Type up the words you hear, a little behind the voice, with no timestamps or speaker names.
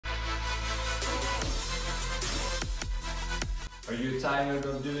Are you tired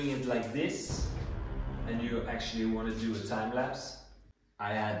of doing it like this and you actually want to do a time lapse?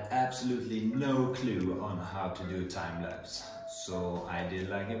 I had absolutely no clue on how to do a time lapse, so I did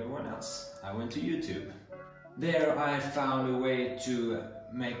like everyone else. I went to YouTube. There I found a way to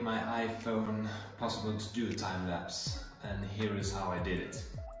make my iPhone possible to do a time lapse, and here is how I did it.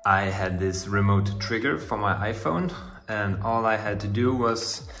 I had this remote trigger for my iPhone, and all I had to do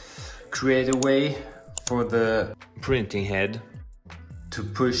was create a way for the printing head to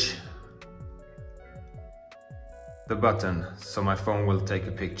push the button so my phone will take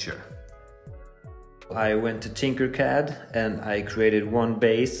a picture. I went to Tinkercad and I created one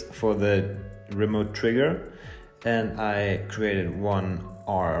base for the remote trigger, and I created one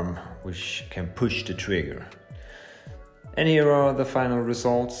arm which can push the trigger. And here are the final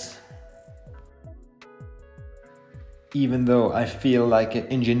results. Even though I feel like an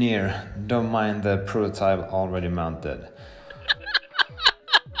engineer, don't mind the prototype already mounted.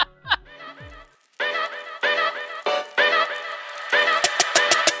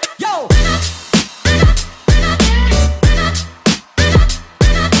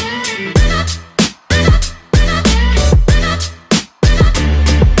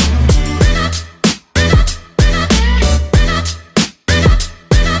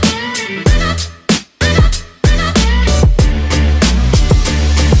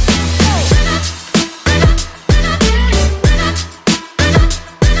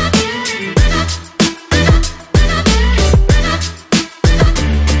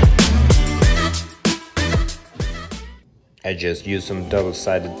 I just used some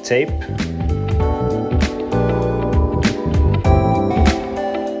double-sided tape.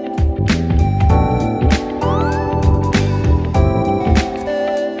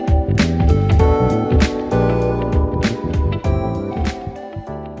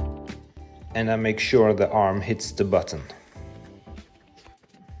 And I make sure the arm hits the button.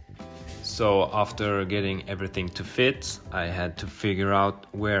 So after getting everything to fit, I had to figure out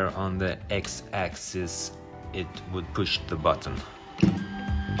where on the x-axis it would push the button.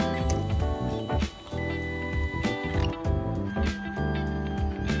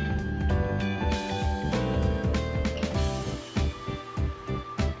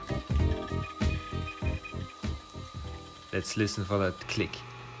 Let's listen for that click.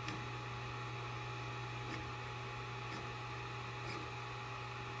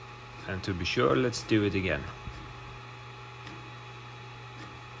 And to be sure, let's do it again.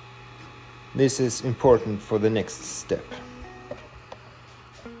 This is important for the next step.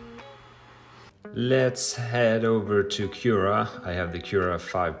 Let's head over to Cura. I have the Cura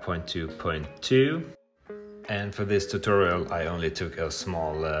 5.2.2, and for this tutorial I only took a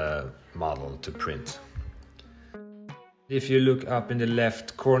small model to print. If you look up in the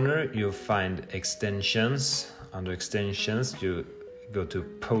left corner, you'll find extensions. Under extensions you go to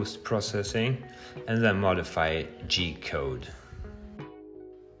post-processing and then modify G-code.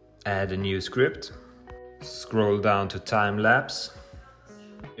 Add a new script, scroll down to time-lapse.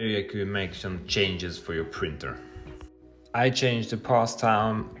 Here you can make some changes for your printer. I changed the pass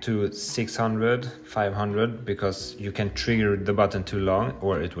time to 600, 500 because you can trigger the button too long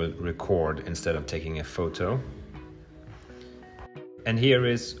or it will record instead of taking a photo. And here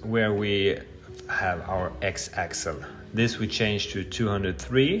is where we have our x-axis. This we change to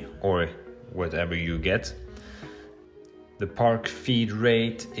 203 or whatever you get. The park feed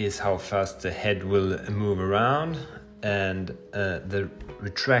rate is how fast the head will move around, and the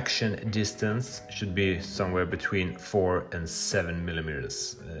retraction distance should be somewhere between 4 and 7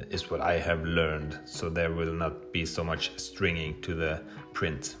 millimeters is what I have learned, so there will not be so much stringing to the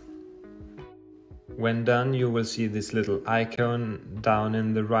print. When done, you will see this little icon down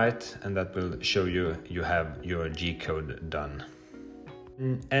in the right, and that will show you have your G-code done.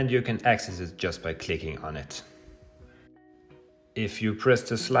 And you can access it just by clicking on it. If you press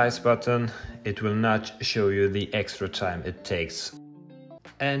the slice button, it will not show you the extra time it takes.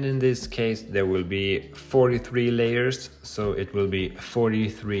 And in this case there will be 43 layers, so it will be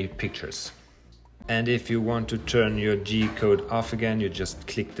 43 pictures. And if you want to turn your G-code off again, you just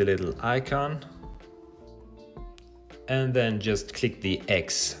click the little icon and then just click the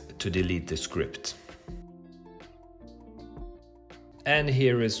X to delete the script. And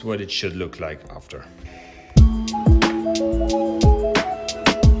here is what it should look like after.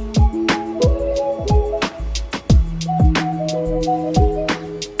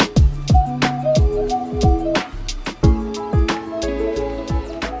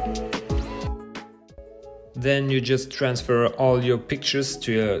 Then you just transfer all your pictures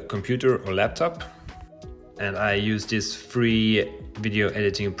to a computer or laptop. And I use this free video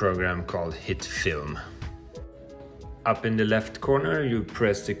editing program called hitfilm. Up in the left corner, you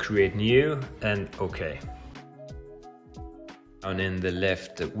press the create new and OK. Down in the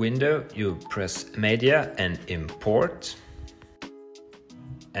left window, you press media and import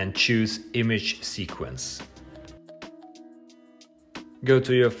and choose image sequence. Go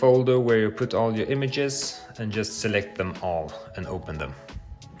to your folder where you put all your images and just select them all and open them.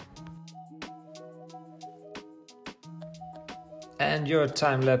 And your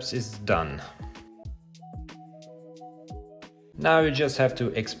time-lapse is done. Now you just have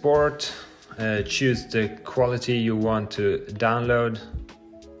to export, choose the quality you want to download,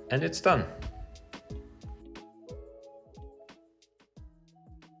 and it's done.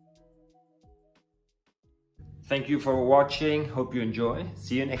 Thank you for watching, hope you enjoy,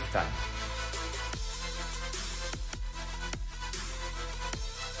 see you next time.